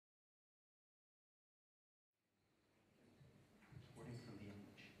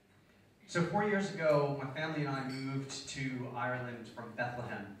So 4 years ago, my family and I moved to Ireland from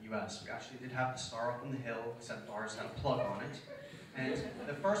Bethlehem, US. We actually did have the star up on the hill, except ours had a plug on it. And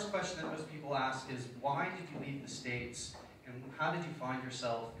the first question that most people ask is, why did you leave the States, and how did you find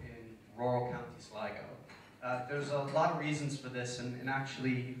yourself in rural County Sligo? There's a lot of reasons for this, and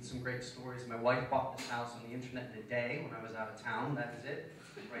actually some great stories. My wife bought this house on the internet in a day when I was out of town. That is it,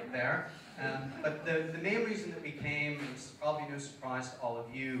 right there. But the main reason that we came, and it's probably no surprise to all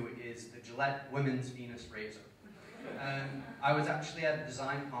of you, is the Gillette Women's Venus Razor. I was actually at a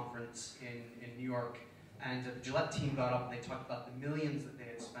design conference in New York, and the Gillette team got up and they talked about the millions that they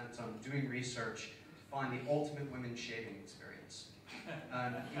had spent on doing research to find the ultimate women's shaving experience.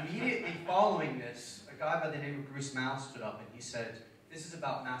 Immediately following this, a guy by the name of Bruce Mouse stood up and he said, this is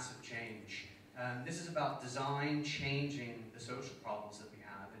about massive change. This is about design changing the social problems that we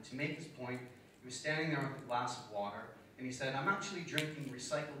have. And to make this point, he was standing there with a glass of water and he said, I'm actually drinking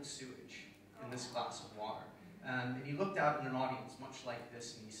recycled sewage in this glass of water. And he looked out in an audience much like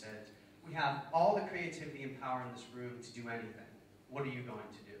this and he said, we have all the creativity and power in this room to do anything. What are you going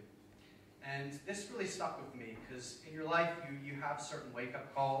to do? And this really stuck with me because in your life you have certain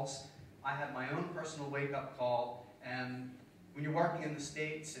wake-up calls. I had my own personal wake-up call, and when you're working in the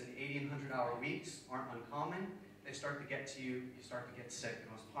States and 80 and 100-hour weeks aren't uncommon, they start to get to you, you start to get sick.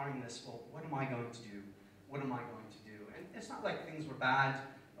 And I was pondering this, well, what am I going to do? What am I going to do? And it's not like things were bad.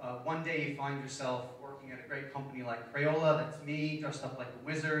 One day you find yourself working at a great company like Crayola, that's me, dressed up like a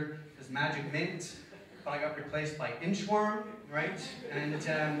wizard, there's Magic Mint, but I got replaced by Inchworm, right? And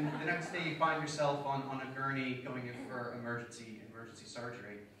the next day you find yourself on a gurney going in for emergency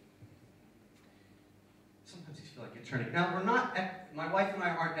surgery. Sometimes you feel like you're turning. Now, my wife and I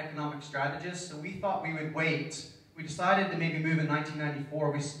aren't economic strategists, so we thought we would wait. We decided to maybe move in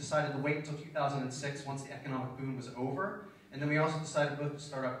 1994. We decided to wait until 2006 once the economic boom was over. And then we also decided both to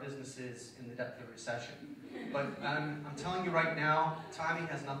start up businesses in the depth of a recession. But I'm telling you right now, timing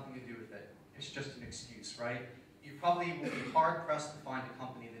has nothing to do with it. It's just an excuse, right? You probably will be hard-pressed to find a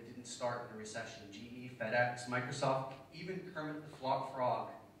company that didn't start in a recession. GE, FedEx, Microsoft, even Kermit the Frog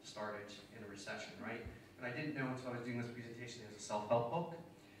started in a recession, right? And I didn't know until I was doing this presentation as a self-help book.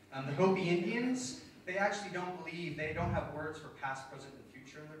 The Hopi Indians, they actually don't have words for past, present, and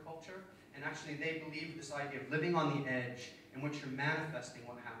future in their culture. And actually they believe this idea of living on the edge in which you're manifesting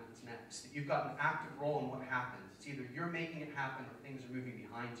what happens next. That you've got an active role in what happens. It's either you're making it happen or things are moving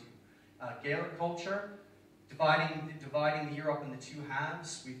behind you. Gaelic culture, dividing the year up into two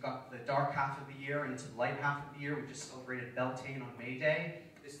halves. We've got the dark half of the year into the light half of the year. We just celebrated Beltane on May Day.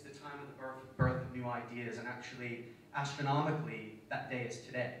 This is the time of the birth of new ideas, and actually, astronomically, that day is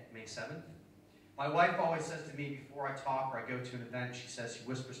today, May 7th. My wife always says to me before I talk or I go to an event, she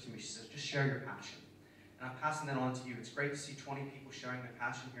whispers to me, she says, just share your passion. And I'm passing that on to you. It's great to see 20 people sharing their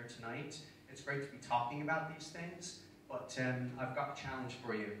passion here tonight. It's great to be talking about these things, but I've got a challenge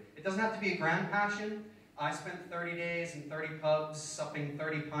for you. It doesn't have to be a grand passion. I spent 30 days in 30 pubs, supping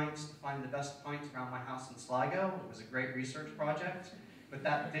 30 pints to find the best pint around my house in Sligo. It was a great research project, but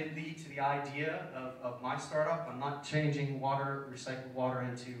that did lead to the idea of my startup. I'm not changing water, recycled water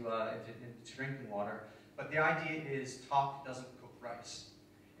into drinking water, but the idea is talk doesn't cook rice.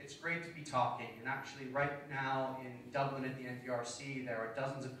 It's great to be talking, and actually right now in Dublin at the NDRC, there are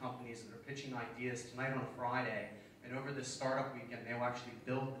dozens of companies that are pitching ideas tonight on a Friday, and over this startup weekend, they will actually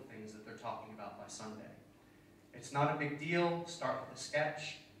build the things that they're talking about by Sunday. It's not a big deal. Start with a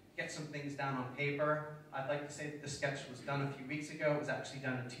sketch, get some things down on paper. I'd like to say that the sketch was done a few weeks ago. It was actually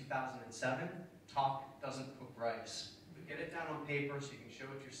done in 2007. Talk doesn't cook rice. But get it down on paper so you can show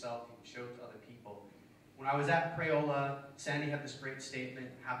it to yourself, you can show it to other people. When I was at Crayola, Sandy had this great statement,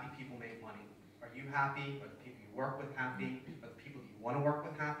 happy people make money. Are you happy? Are the people you work with happy? Are the people you want to work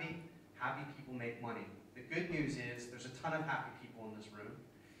with happy? Happy people make money. The good news is there's a ton of happy people in this room.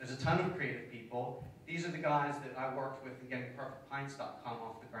 There's a ton of creative people. These are the guys that I worked with in getting PerfectPints.com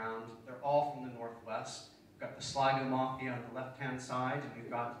off the ground. They're all from the Northwest. We've got the Sligo Mafia on the left-hand side, and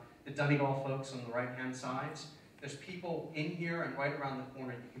we've got the Donegal folks on the right-hand side. There's people in here and right around the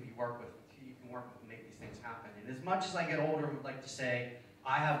corner you can work with and make these things happen. And as much as I get older and would like to say,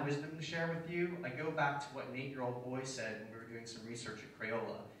 I have wisdom to share with you, I go back to what an 8-year-old boy said when we were doing some research at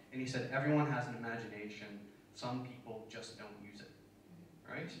Crayola. And he said, everyone has an imagination. Some people just don't use it,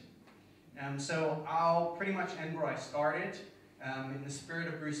 right? So I'll pretty much end where I started. In the spirit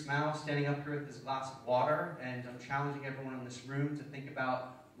of Bruce Mouse, standing up here with this glass of water, and I'm challenging everyone in this room to think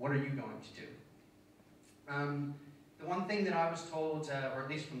about, what are you going to do? The one thing that I was told, or at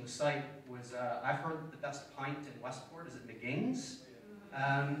least from the site, was I've heard that the best pint in Westport is at McGing's.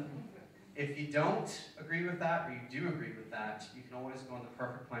 If you don't agree with that, or you do agree with that, you can always go on to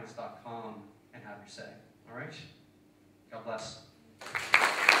perfectpints.com and have your say. All right? God bless.